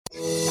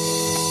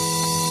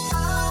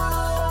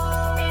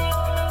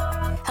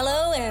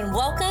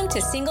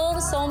to Single to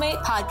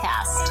Soulmate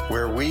Podcast,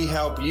 where we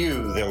help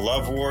you, the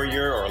love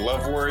warrior or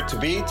love warrior to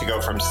be, to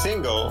go from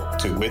single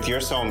to with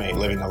your soulmate,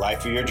 living the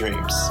life of your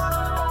dreams.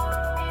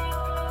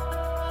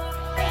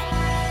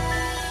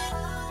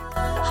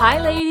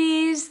 Hi,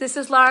 ladies. This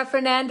is Laura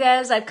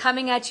Fernandez. I'm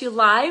coming at you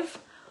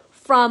live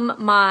from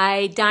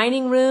my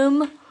dining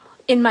room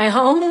in my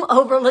home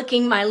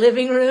overlooking my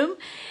living room.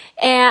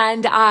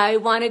 And I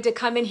wanted to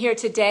come in here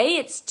today.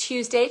 It's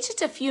Tuesday. It's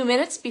just a few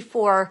minutes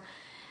before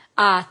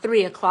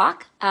 3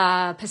 o'clock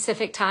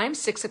Pacific time,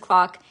 6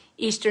 o'clock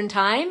Eastern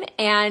time.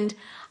 And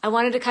I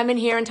wanted to come in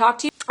here and talk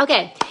to you.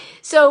 Okay,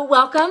 so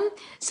welcome.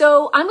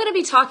 So I'm going to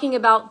be talking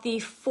about the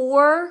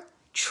 4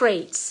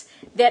 traits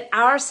that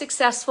our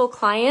successful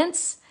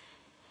clients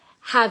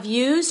have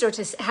used or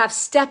to have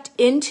stepped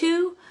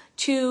into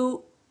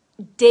to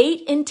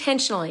date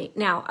intentionally.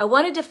 Now, I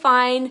want to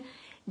define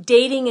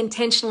dating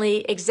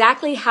intentionally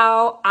exactly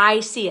how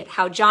I see it,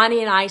 how Johnny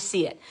and I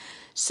see it.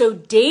 So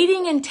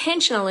dating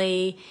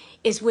intentionally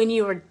is when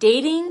you are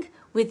dating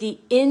with the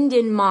end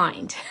in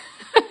mind.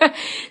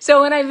 So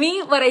what I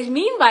mean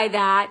by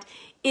that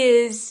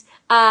is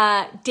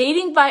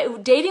dating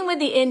with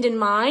the end in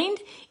mind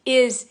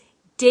is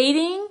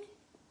dating.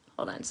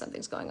 Hold on,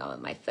 something's going on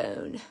with my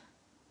phone.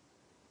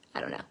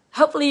 I don't know.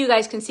 Hopefully you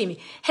guys can see me.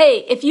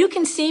 Hey, if you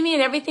can see me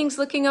and everything's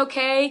looking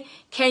okay,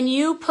 can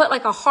you put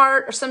like a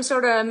heart or some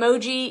sort of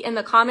emoji in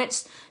the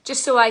comments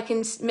just so I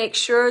can make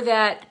sure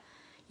that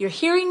you're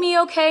hearing me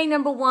okay,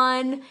 number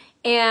 1,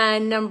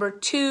 and number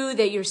 2,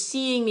 that you're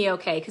seeing me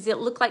okay, because it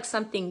looked like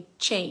something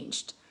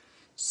changed.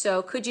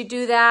 So could you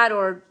do that,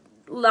 or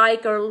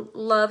like or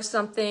love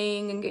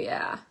something?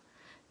 Yeah.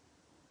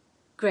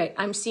 Great.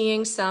 I'm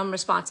seeing some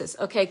responses.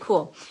 Okay,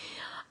 cool.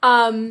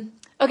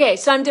 Okay,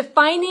 so I'm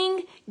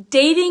defining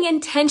dating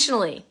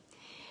intentionally.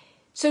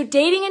 So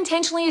dating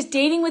intentionally is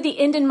dating with the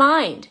end in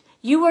mind.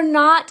 You are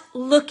not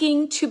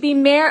looking to be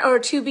married or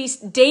to be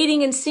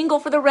dating and single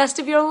for the rest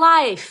of your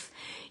life.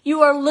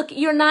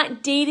 You're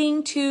not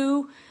dating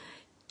to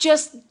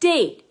just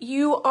date.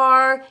 You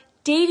are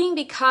dating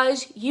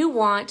because you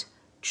want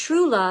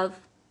true love,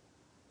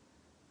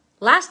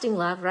 lasting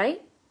love,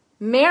 right?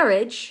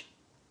 Marriage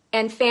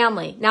and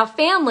family. Now,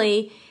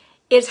 family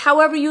is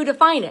however you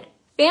define it.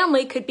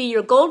 Family could be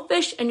your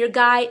goldfish and your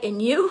guy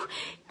and you.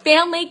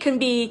 Family can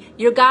be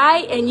your guy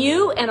and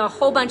you and a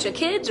whole bunch of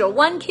kids, or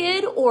one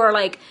kid, or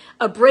like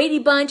a Brady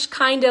Bunch,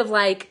 kind of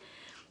like,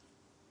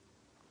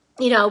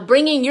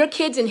 bringing your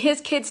kids and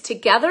his kids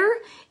together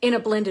in a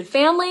blended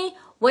family.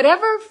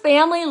 Whatever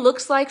family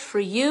looks like for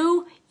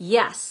you,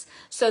 yes.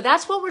 So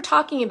that's what we're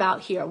talking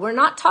about here. We're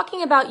not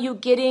talking about you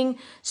getting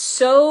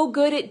so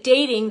good at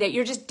dating that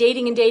you're just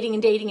dating and dating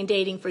and dating and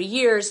dating for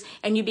years,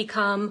 and you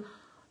become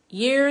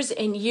years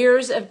and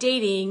years of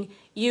dating,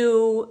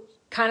 you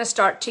kind of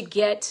start to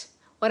get,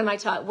 what am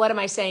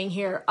I saying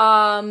here?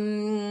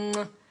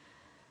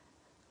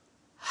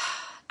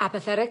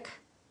 Apathetic,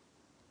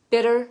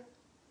 bitter.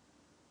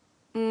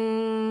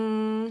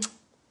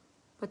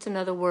 What's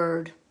another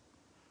word?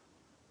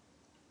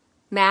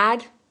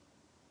 Mad,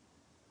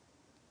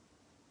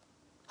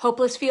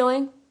 hopeless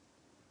feeling,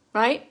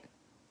 right?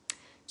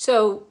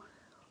 So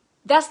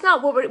that's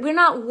not what we're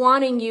not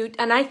wanting you.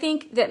 And I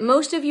think that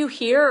most of you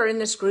here are in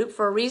this group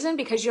for a reason,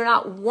 because you're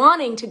not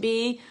wanting to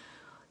be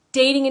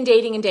dating and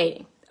dating and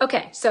dating.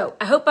 Okay, so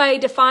I hope I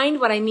defined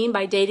what I mean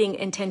by dating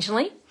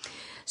intentionally.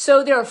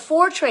 So there are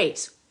 4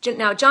 traits.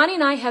 Now, Johnny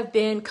and I have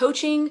been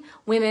coaching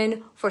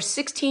women for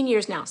 16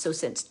 years now. So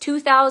since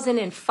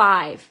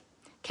 2005,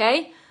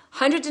 okay?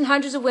 Hundreds and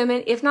hundreds of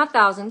women, if not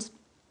thousands.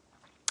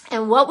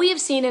 And what we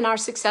have seen in our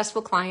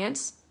successful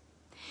clients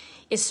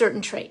is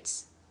certain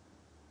traits.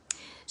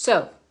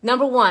 So,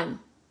 number 1,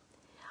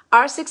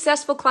 our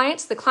successful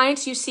clients, the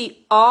clients you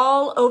see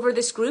all over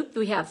this group,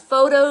 we have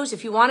photos.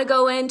 If you want to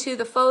go into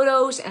the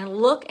photos and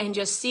look and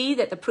just see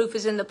that the proof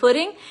is in the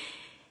pudding,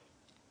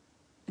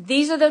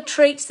 these are the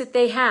traits that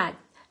they had.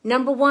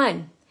 Number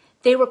 1,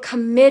 they were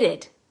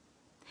committed.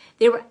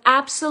 They were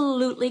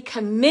absolutely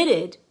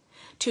committed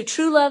to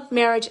true love,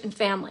 marriage, and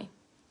family.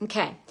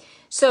 Okay,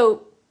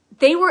 so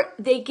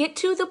they get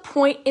to the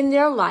point in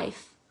their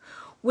life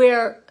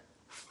where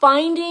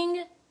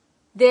finding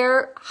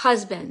their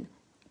husband,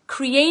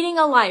 creating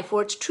a life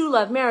where it's true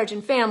love, marriage,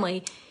 and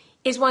family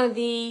is one of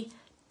the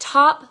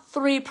top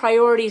 3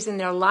 priorities in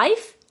their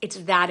life. It's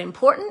that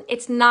important.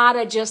 It's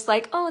not just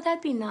like, oh,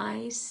 that'd be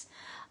nice.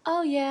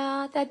 Oh,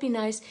 yeah, that'd be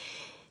nice.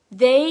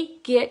 They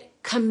get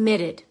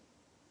committed.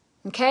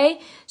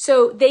 Okay?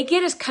 So they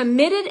get as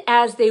committed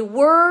as they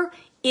were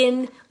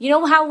in,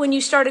 how when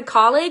you started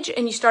college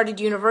and you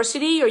started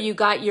university, or you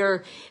got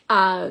your,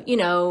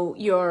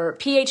 your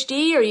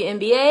PhD or your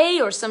MBA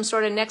or some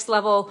sort of next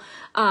level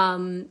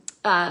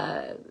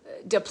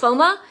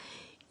diploma,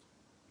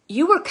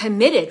 you were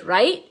committed,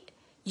 right?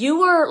 You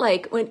were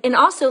like, and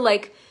also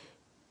like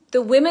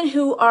the women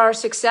who are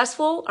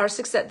successful,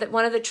 that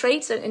one of the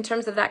traits in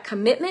terms of that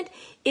commitment,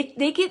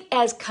 they get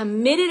as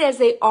committed as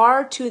they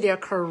are to their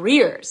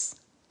careers.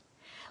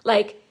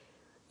 Like,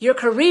 your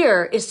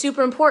career is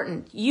super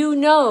important. You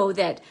know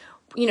that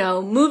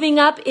moving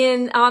up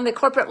on the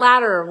corporate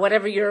ladder, or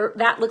whatever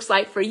that looks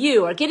like for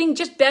you, or getting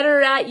just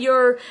better at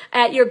your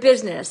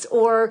business,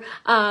 or,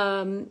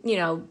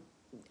 getting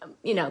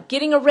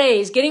a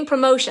raise, getting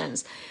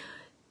promotions.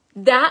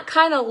 That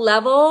kind of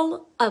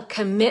level of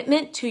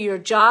commitment to your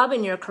job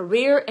and your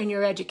career and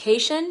your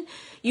education,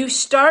 you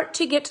start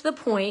to get to the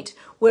point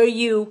where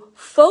you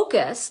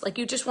focus, like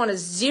you just want to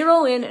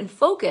zero in and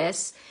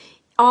focus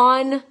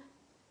on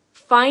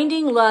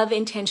finding love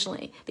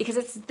intentionally, because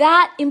it's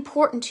that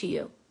important to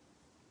you.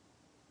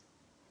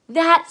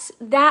 That's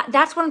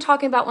what I'm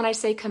talking about when I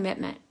say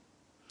commitment.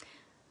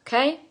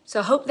 Okay? So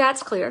I hope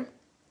that's clear.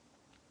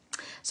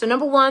 So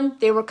number 1,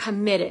 they were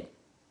committed.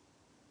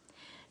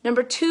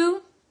 Number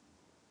 2,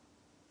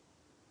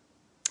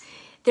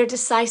 they're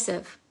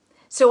decisive.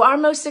 So our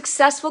most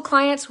successful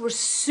clients were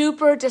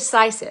super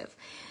decisive.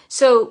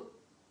 So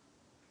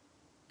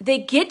they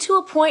get to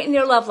a point in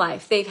their love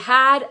life. They've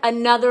had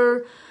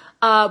another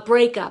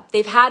breakup.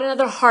 They've had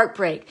another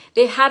heartbreak.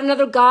 They've had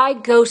another guy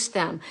ghost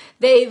them.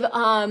 They're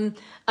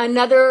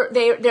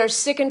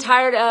sick and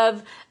tired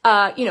of,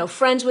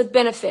 friends with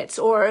benefits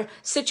or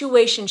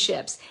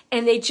situationships.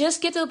 And they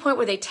just get to the point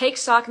where they take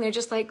stock and they're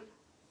just like,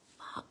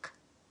 fuck.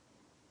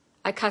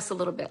 I cuss a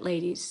little bit,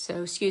 ladies,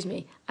 so excuse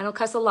me. I don't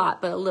cuss a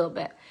lot, but a little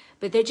bit.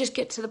 But they just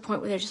get to the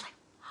point where they're just like,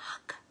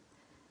 fuck.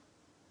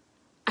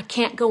 I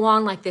can't go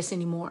on like this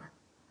anymore.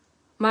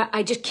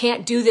 I just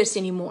can't do this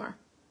anymore.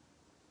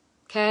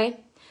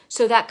 Okay?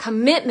 So that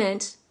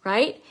commitment,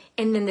 right?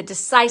 And then the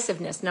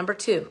decisiveness, number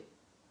 2.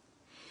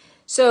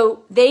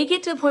 So they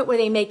get to the point where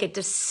they make a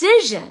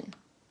decision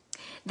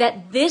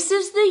that this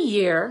is the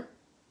year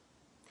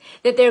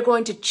that they're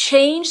going to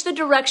change the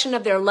direction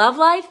of their love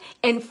life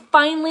and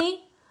finally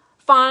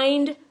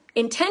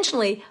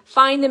intentionally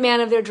find the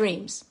man of their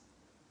dreams.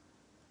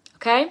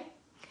 Okay?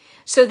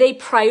 So they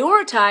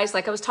prioritize,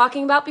 like I was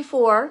talking about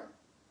before,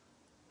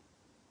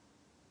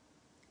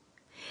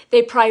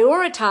 they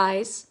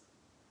prioritize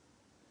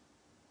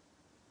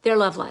their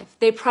love life.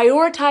 They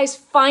prioritize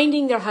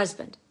finding their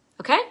husband.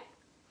 Okay?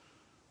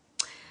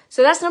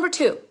 So that's number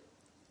 2.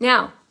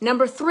 Now,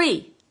 number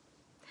 3,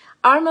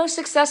 our most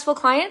successful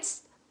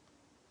clients,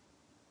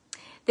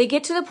 they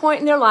get to the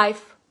point in their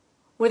life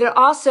where they're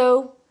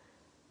also,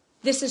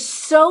 this is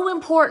so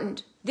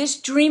important, this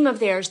dream of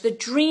theirs, the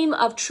dream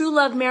of true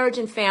love, marriage,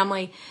 and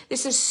family,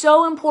 this is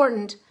so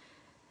important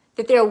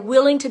that they're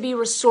willing to be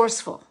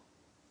resourceful.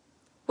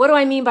 What do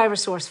I mean by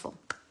resourceful?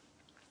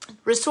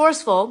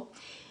 Resourceful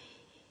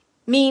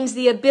means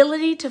the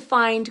ability to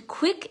find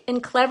quick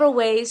and clever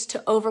ways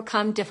to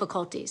overcome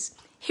difficulties.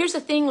 Here's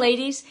the thing,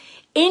 ladies.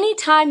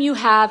 Anytime you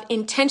have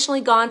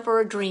intentionally gone for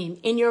a dream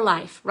in your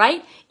life,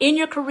 right? In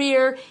your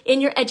career,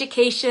 in your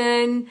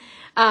education,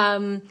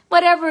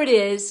 whatever it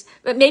is,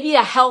 but maybe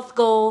a health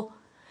goal,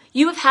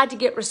 you have had to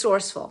get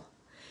resourceful.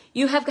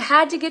 You have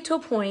had to get to a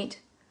point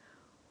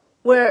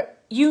where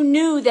you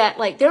knew that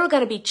there were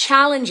going to be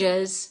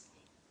challenges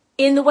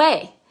in the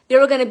way. There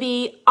were going to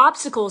be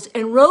obstacles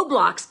and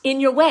roadblocks in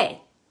your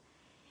way.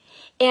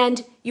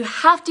 And you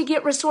have to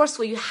get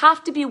resourceful. You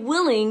have to be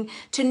willing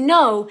to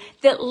know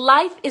that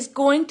life is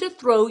going to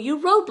throw you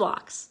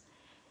roadblocks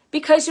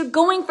because you're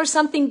going for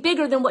something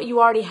bigger than what you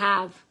already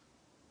have.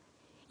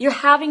 You're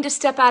having to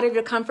step out of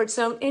your comfort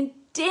zone, and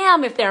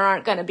damn if there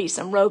aren't going to be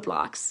some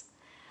roadblocks.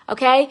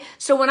 Okay?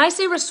 So when I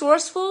say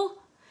resourceful,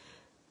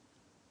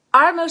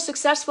 our most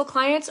successful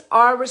clients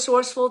are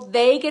resourceful.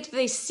 They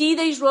see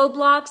these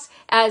roadblocks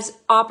as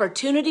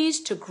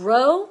opportunities to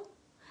grow.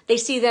 They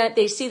see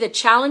the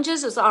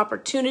challenges as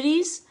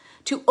opportunities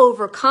to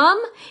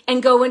overcome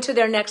and go into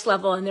their next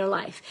level in their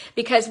life.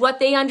 Because what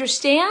they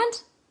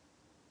understand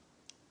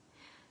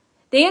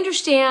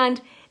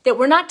that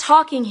we're not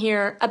talking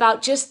here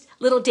about just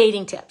little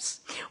dating tips.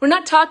 We're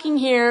not talking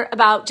here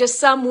about just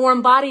some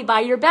warm body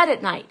by your bed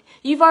at night.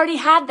 You've already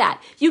had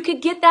that. You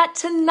could get that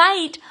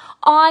tonight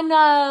on,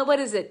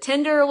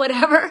 Tinder or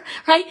whatever,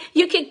 right?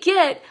 You could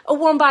get a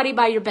warm body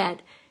by your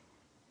bed.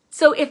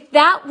 So if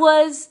that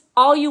was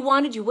all you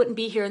wanted, you wouldn't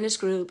be here in this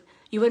group.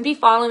 You wouldn't be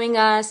following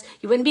us.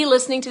 You wouldn't be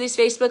listening to these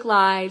Facebook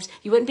Lives.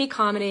 You wouldn't be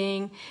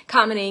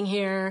commenting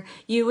here.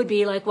 You would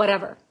be like,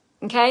 whatever.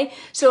 Okay?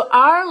 So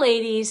our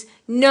ladies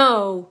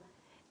know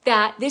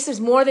that this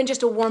is more than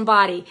just a warm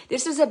body.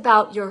 This is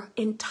about your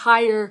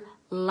entire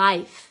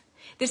life.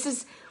 This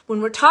is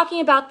when we're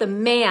talking about the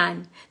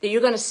man that you're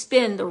going to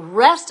spend the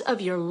rest of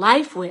your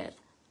life with,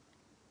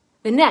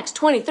 the next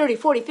 20, 30,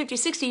 40, 50,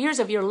 60 years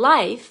of your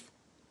life.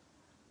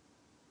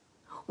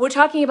 We're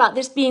talking about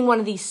this being one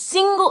of the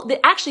single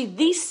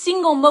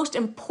most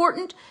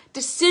important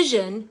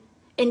decision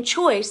and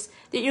choice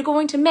that you're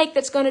going to make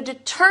that's going to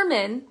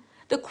determine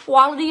the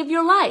quality of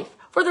your life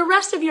for the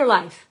rest of your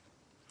life.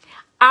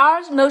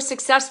 Our most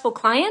successful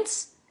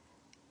clients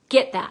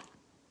get that.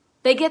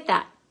 They get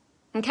that.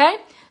 Okay?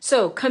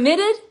 So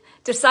committed,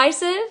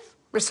 decisive,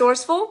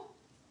 resourceful.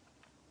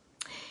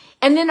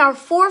 And then our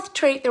 4th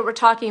trait that we're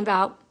talking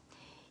about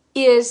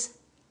is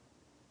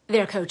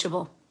they're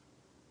coachable.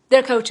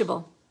 They're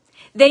coachable.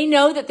 They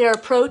know that their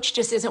approach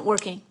just isn't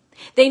working.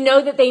 They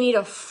know that they need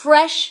a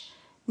fresh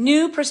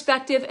new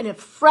perspective and a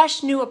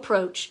fresh new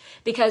approach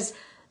because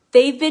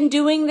they've been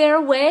doing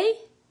their way.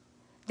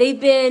 They've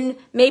been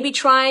maybe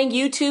trying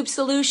YouTube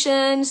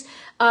solutions,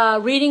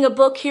 reading a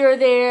book here or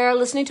there,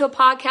 listening to a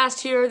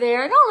podcast here or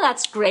there. And all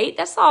that's great.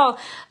 That's all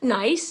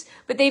nice.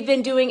 But they've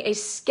been doing a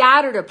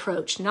scattered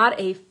approach, not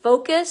a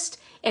focused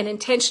and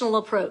intentional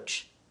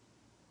approach.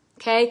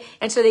 Okay?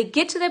 And so they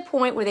get to the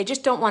point where they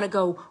just don't want to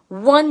go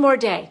one more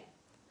day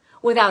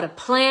without a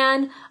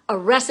plan, a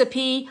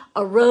recipe,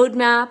 a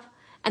roadmap,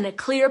 and a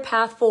clear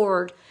path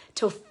forward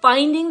to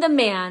finding the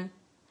man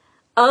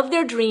of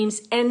their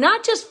dreams, and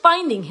not just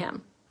finding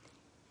him,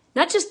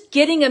 not just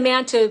getting a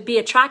man to be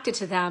attracted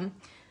to them,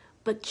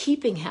 but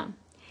keeping him.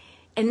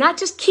 And not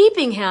just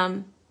keeping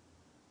him,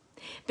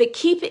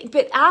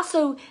 but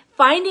also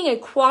finding a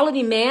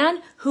quality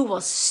man who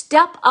will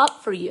step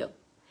up for you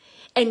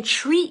and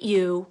treat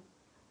you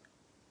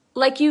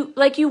like you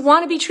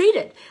want to be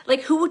treated,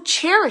 like who will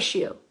cherish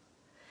you.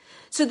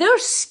 So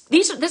this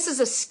is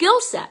a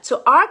skill set.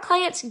 So our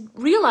clients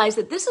realize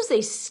that this is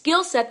a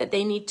skill set that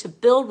they need to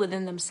build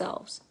within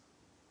themselves.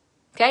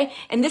 Okay?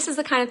 And this is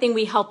the kind of thing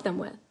we help them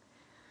with.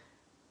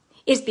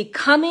 Is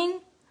becoming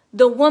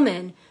the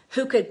woman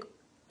who could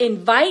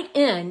invite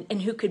in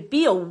and who could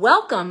be a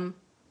welcome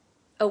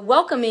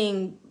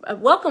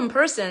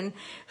person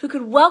who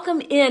could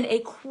welcome in a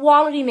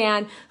quality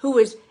man who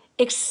is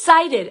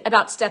excited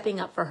about stepping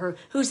up for her,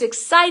 who's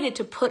excited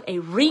to put a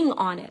ring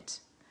on it,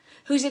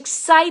 who's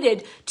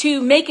excited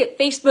to make it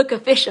Facebook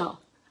official.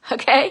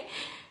 Okay?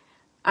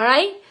 All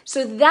right?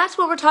 So that's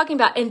what we're talking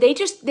about. And they're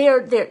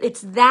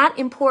it's that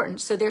important.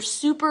 So they're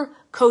super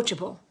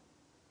coachable.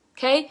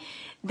 Okay?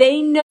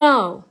 They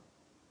know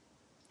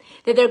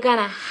that they're going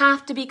to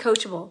have to be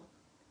coachable.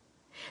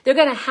 They're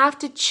going to have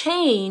to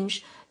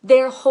change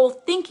their whole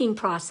thinking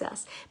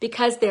process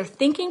because their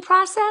thinking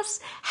process,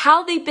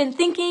 how they've been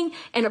thinking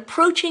and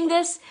approaching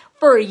this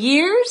for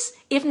years,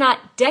 if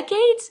not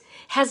decades,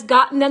 has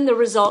gotten them the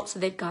results that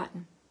they've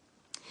gotten.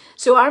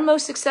 So our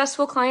most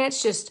successful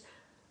clients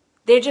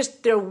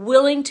they're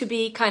willing to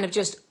be kind of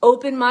just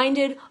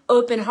open-minded,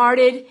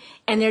 open-hearted,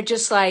 and they're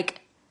just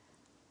like,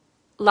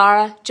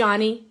 Lara,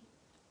 Johnny,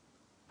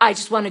 I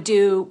just want to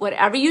do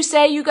whatever you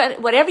say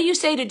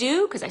to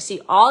do, because I see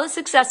all the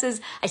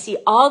successes, I see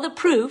all the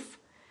proof,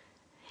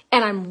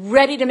 and I'm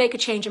ready to make a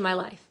change in my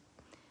life.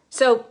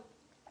 So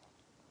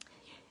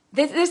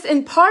this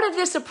and part of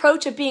this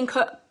approach of being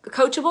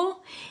coachable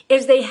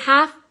is they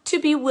have to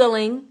be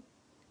willing.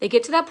 They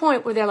get to that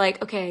point where they're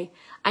like, okay,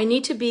 I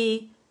need to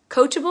be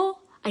coachable.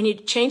 I need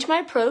to change my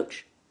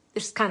approach.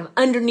 This is kind of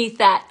underneath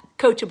that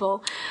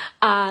coachable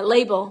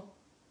label.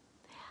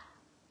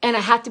 And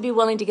I have to be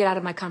willing to get out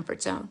of my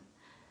comfort zone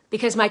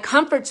because my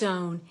comfort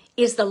zone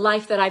is the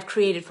life that I've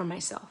created for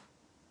myself.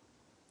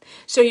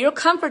 So your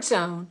comfort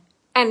zone,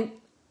 and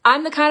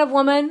I'm the kind of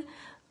woman,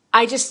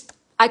 I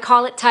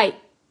call it tight.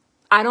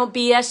 I don't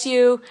BS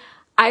you.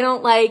 I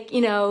don't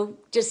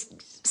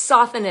just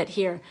soften it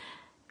here.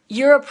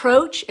 Your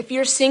approach, if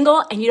you're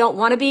single and you don't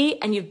want to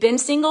be, and you've been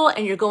single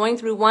and you're going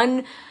through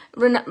one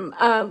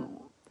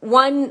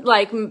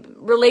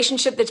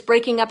relationship that's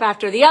breaking up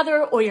after the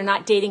other, or you're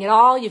not dating at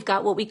all, you've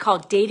got what we call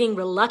dating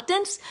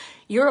reluctance,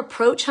 your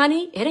approach,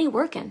 honey, it ain't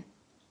working.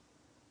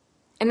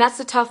 And that's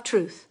the tough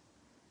truth.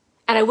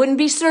 And I wouldn't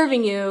be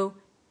serving you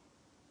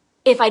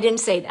if I didn't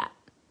say that.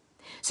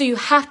 So you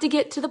have to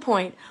get to the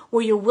point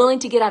where you're willing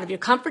to get out of your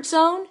comfort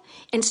zone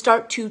and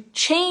start to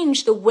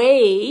change the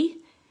way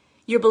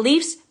your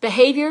beliefs,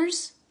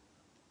 behaviors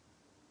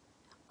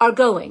are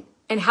going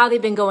and how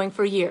they've been going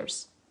for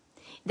years.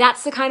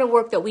 That's the kind of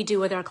work that we do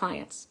with our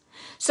clients.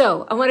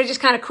 So I want to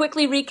just kind of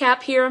quickly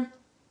recap here.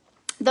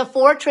 The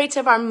 4 traits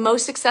of our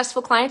most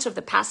successful clients over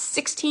the past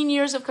 16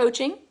 years of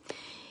coaching: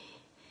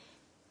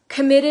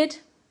 committed,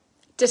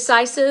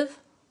 decisive,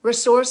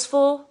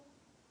 resourceful,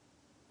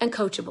 and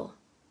coachable.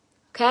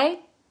 Okay?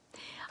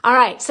 All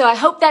right. So I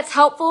hope that's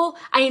helpful.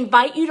 I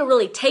invite you to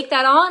really take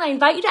that on. I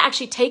invite you to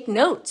actually take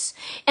notes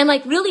and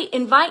really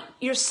invite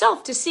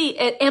yourself to see,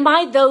 am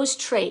I those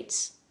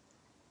traits?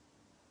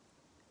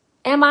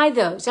 Am I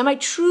those? Am I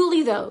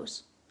truly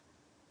those?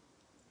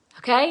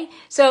 Okay?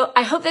 So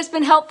I hope that's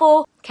been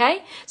helpful.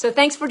 Okay? So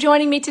thanks for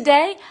joining me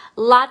today.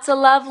 Lots of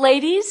love,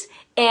 ladies,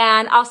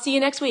 and I'll see you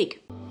next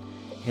week.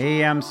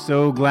 Hey, I'm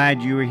so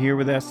glad you were here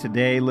with us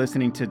today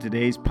listening to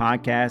today's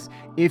podcast.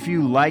 If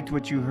you liked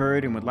what you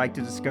heard and would like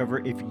to discover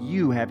if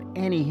you have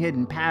any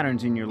hidden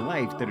patterns in your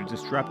life that are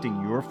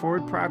disrupting your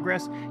forward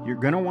progress, you're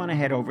going to want to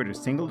head over to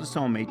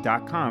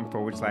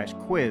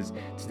singletosoulmate.com/quiz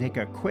to take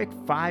a quick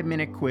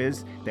 5-minute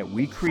quiz that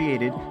we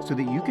created so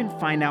that you can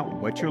find out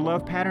what your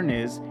love pattern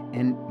is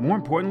and, more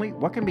importantly,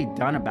 what can be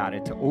done about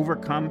it to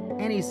overcome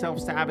any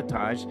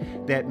self-sabotage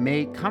that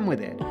may come with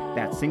it.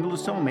 That's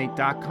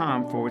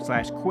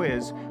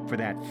singletosoulmate.com/quiz for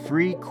that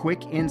free,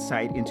 quick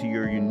insight into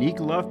your unique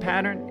love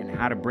pattern and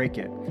how to break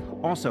it.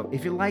 Also,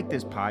 if you like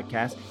this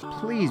podcast,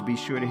 please be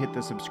sure to hit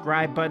the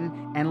subscribe button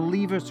and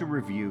leave us a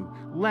review.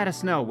 Let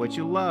us know what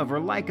you love or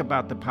like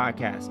about the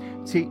podcast.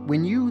 See,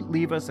 when you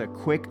leave us a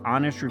quick,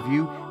 honest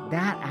review,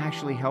 that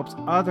actually helps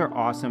other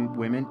awesome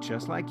women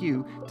just like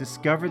you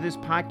discover this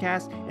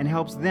podcast and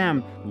helps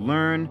them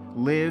learn,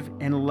 live,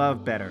 and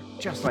love better,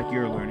 just like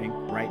you're learning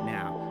right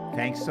now.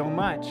 Thanks so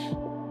much.